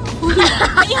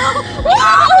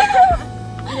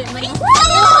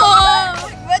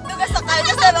 Ba't ka sakal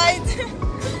ka sa ride?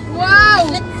 Wow!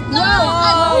 Let's go!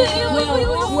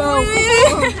 Wow!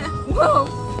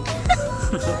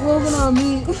 Wow,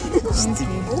 marami.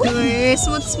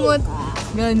 Smooth.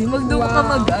 Gani, magduka ka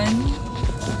mag-an.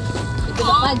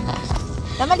 Itulapad.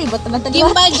 Tama, libot naman tayo. Team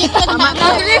budget ka naman.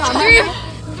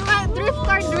 Drift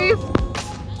car, drift.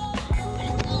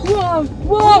 Wow!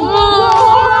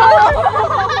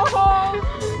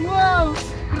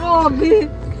 Grabe!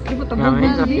 Di ba tabang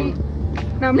budget?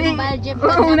 Namin.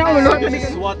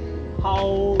 This is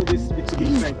how this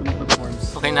Mitsubishi Triton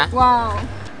performs. Okay na? Wow!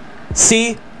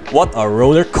 See? What a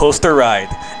roller coaster ride!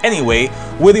 Anyway,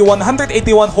 with the 181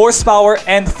 horsepower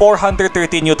and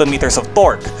 430 Newton meters of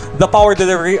torque, the power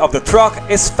delivery of the truck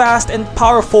is fast and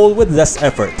powerful with less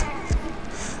effort.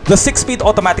 The 6-speed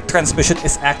automatic transmission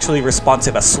is actually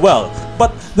responsive as well,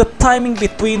 but the timing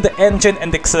between the engine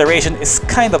and the acceleration is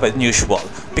kind of unusual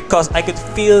because I could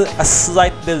feel a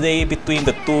slight delay between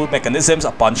the two mechanisms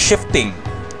upon shifting.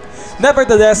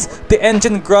 Nevertheless, the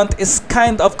engine grunt is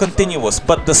kind of continuous,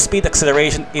 but the speed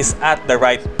acceleration is at the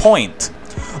right point.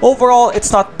 Overall,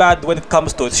 it's not bad when it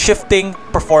comes to shifting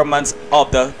performance of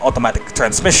the automatic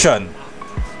transmission.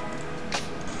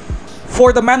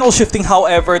 For the manual shifting,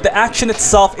 however, the action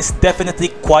itself is definitely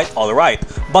quite alright,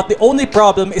 but the only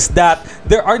problem is that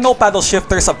there are no paddle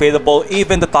shifters available,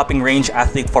 even the topping range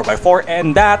Athlete 4x4,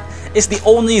 and that is the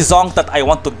only zonk that I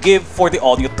want to give for the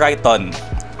all-new Triton.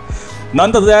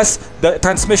 Nonetheless, the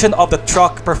transmission of the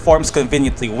truck performs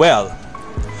conveniently well.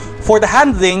 For the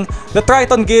handling, the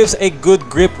Triton gives a good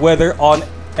grip whether on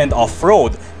and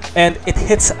off-road, and it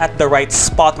hits at the right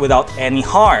spot without any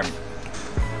harm.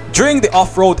 During the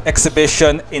off-road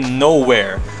exhibition in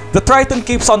Nowhere, the Triton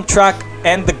keeps on track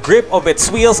and the grip of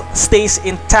its wheels stays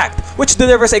intact, which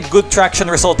delivers a good traction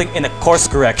resulting in a course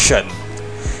correction.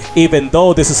 Even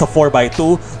though this is a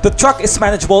 4x2, the truck is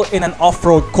manageable in an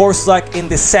off-road course like in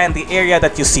this sandy area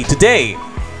that you see today.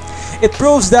 It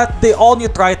proves that the all-new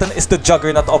Triton is the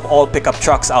juggernaut of all pickup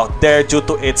trucks out there due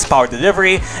to its power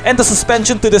delivery, and the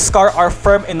suspension to this car are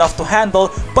firm enough to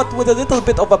handle but with a little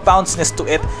bit of a bounciness to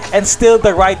it, and still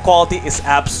the ride quality is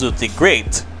absolutely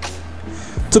great.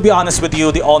 To be honest with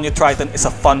you, the all-new Triton is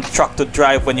a fun truck to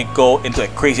drive when you go into a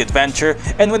crazy adventure,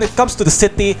 and when it comes to the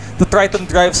city, the Triton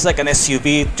drives like an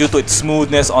SUV due to its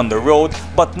smoothness on the road,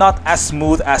 but not as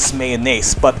smooth as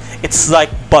mayonnaise, but it's like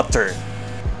butter.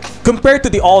 Compared to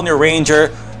the all-new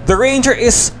Ranger, the The Ranger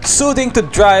is soothing to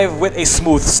drive with a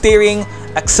smooth steering,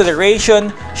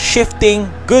 acceleration,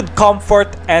 shifting, good comfort,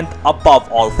 and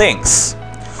above all things.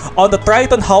 On the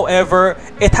Triton, however,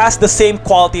 it has the same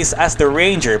qualities as the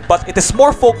Ranger, but it is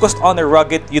more focused on the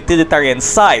rugged utilitarian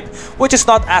side, which is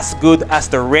not as good as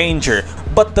the Ranger.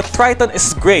 But the Triton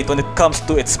is great when it comes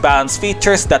to its balanced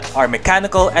features that are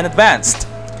mechanical and advanced.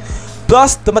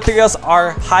 Plus, the materials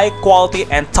are high quality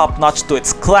and top-notch to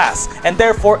its class, and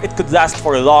therefore it could last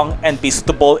for long and be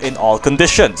suitable in all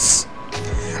conditions.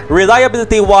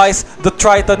 Reliability-wise, the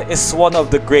Triton is one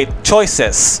of the great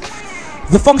choices.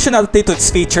 The functionality to its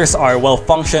features are well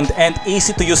functioned and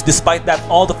easy to use, despite that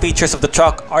all the features of the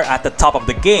truck are at the top of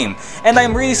the game, and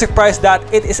I'm really surprised that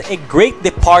it is a great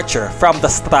departure from the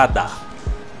Strada.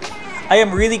 I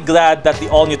am really glad that the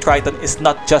all-new Triton is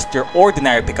not just your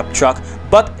ordinary pickup truck,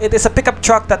 but it is a pickup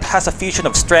truck that has a fusion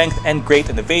of strength and great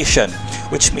innovation,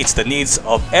 which meets the needs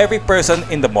of every person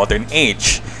in the modern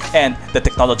age. And the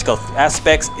technological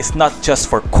aspects is not just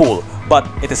for cool, but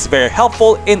it is very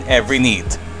helpful in every need.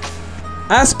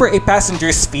 As per a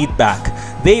passenger's feedback,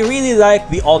 they really like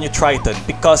the all-new Triton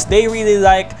because they really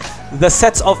like the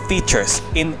sets of features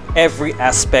in every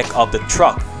aspect of the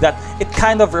truck, that it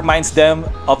kind of reminds them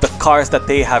of the cars that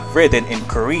they have ridden in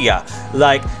Korea,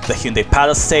 like the Hyundai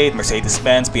Palisade,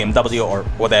 Mercedes-Benz, BMW, or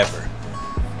whatever.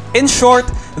 In short,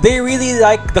 they really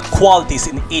like the qualities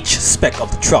in each spec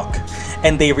of the truck,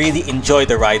 and they really enjoy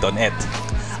the ride on it.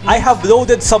 I have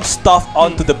loaded some stuff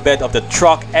onto the bed of the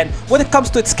truck, and when it comes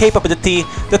to its capability,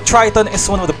 the Triton is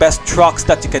one of the best trucks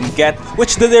that you can get,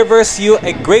 which delivers you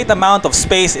a great amount of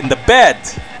space in the bed.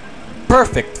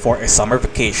 Perfect for a summer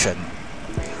vacation.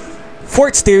 For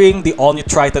its steering, the all-new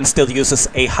Triton still uses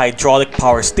a hydraulic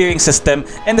power steering system,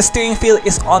 and the steering feel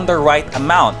is on the right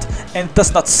amount and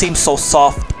does not seem so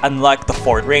soft, unlike the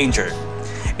Ford Ranger.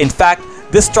 In fact,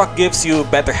 this truck gives you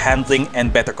better handling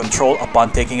and better control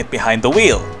upon taking it behind the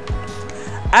wheel.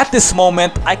 At this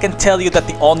moment, I can tell you that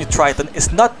the all-new Triton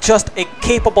is not just a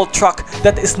capable truck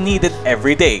that is needed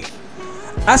every day.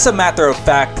 As a matter of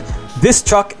fact, this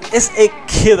truck is a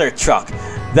killer truck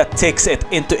that takes it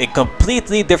into a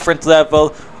completely different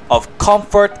level of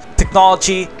comfort,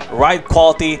 technology, ride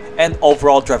quality, and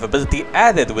overall drivability,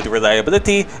 added with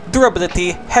reliability,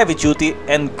 durability, heavy duty,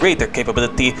 and greater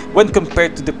capability when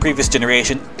compared to the previous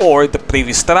generation or the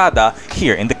previous Strada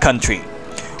here in the country.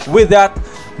 With that,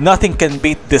 nothing can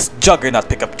beat this juggernaut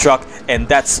pickup truck, and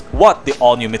that's what the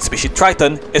all-new Mitsubishi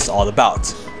Triton is all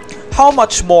about. How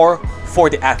much more for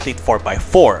the Athlete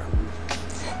 4x4?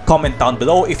 Comment down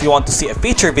below if you want to see a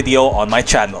feature video on my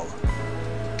channel.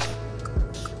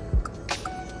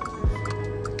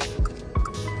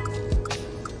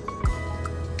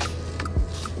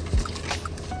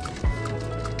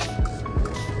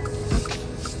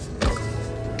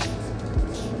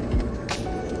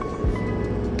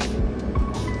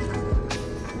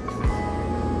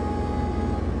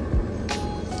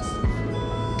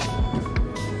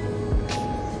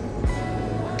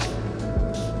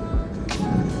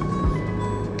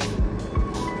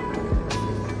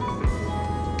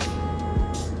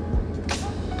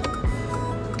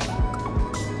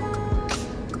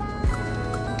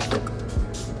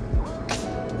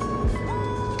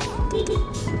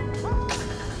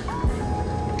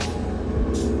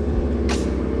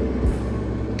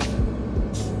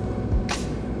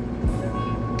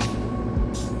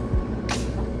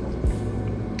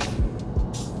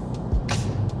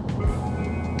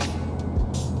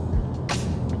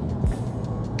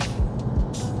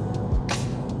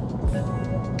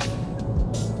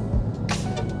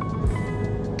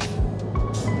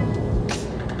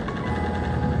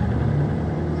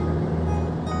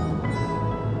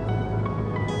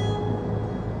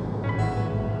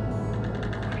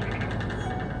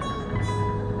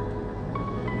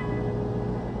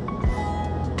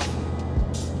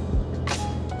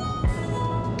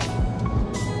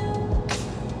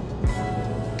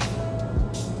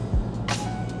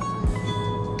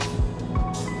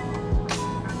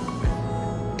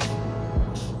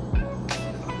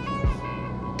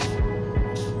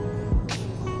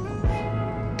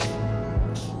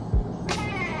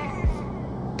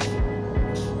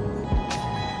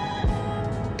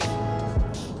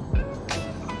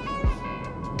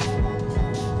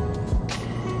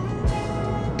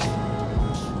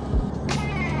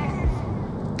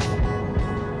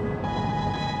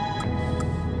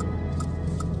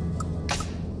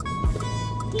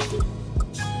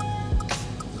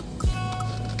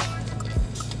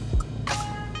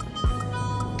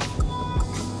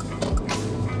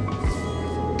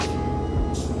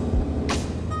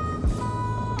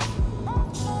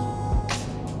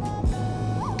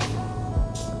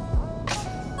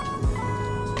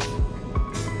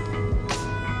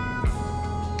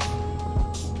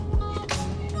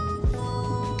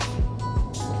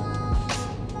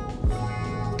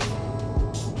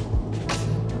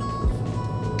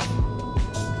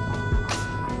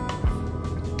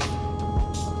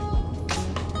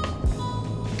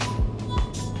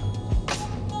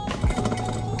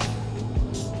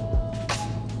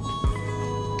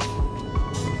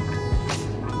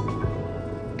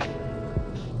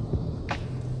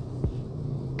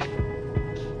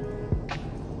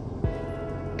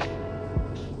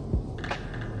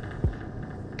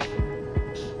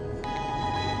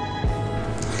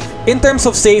 In terms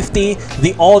of safety,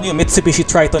 the all-new Mitsubishi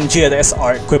Triton GLS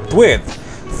are equipped with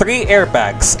 3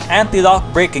 airbags,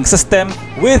 anti-lock braking system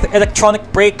with electronic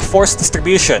brake force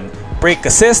distribution, brake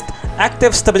assist,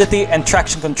 active stability and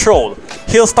traction control,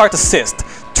 hill start assist,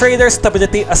 trailer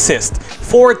stability assist,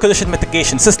 forward collision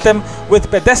mitigation system with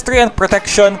pedestrian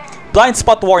protection, blind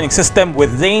spot warning system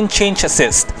with lane change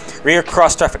assist, rear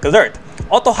cross traffic alert,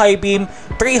 auto high beam,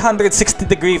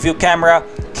 360-degree view camera,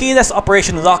 keyless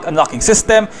operation lock unlocking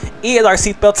system, ELR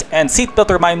seatbelts and seatbelt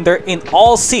reminder in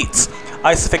all seats,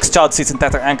 ISOFIX child seats and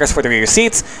tether anchors for the rear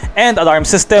seats, and alarm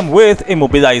system with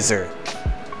immobilizer.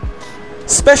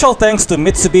 Special thanks to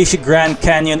Mitsubishi Grand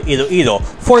Canyon Iloilo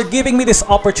for giving me this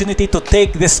opportunity to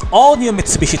take this all-new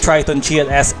Mitsubishi Triton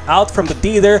GLS out from the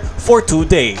dealer for 2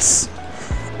 days.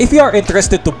 If you are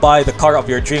interested to buy the car of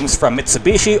your dreams from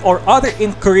Mitsubishi or other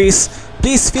inquiries,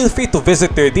 please feel free to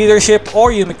visit their dealership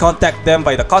or you may contact them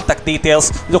by the contact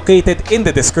details located in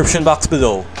the description box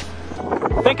below.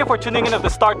 Thank you for tuning in to the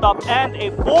startup and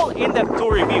a full in-depth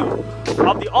tour review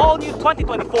of the all-new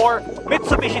 2024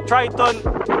 Mitsubishi Triton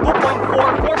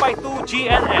 2.4 4x2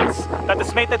 GLS that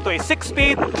is mated to a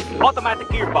 6-speed automatic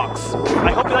gearbox.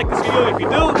 I hope you like this video. If you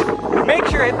do, make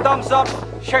sure to hit thumbs up,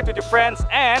 share it with your friends,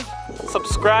 and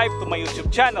subscribe to my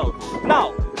YouTube channel.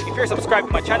 Now, if you're subscribed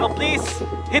to my channel, please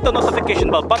hit the notification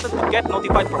bell button to get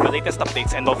notified for my latest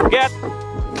updates. And don't forget,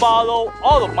 follow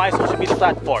all of my social media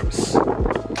platforms.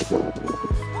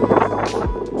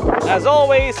 As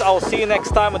always, I'll see you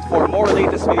next time for more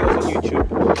latest videos on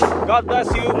YouTube. God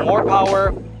bless you, more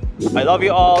power. I love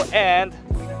you all, and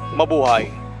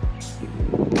mabuhay.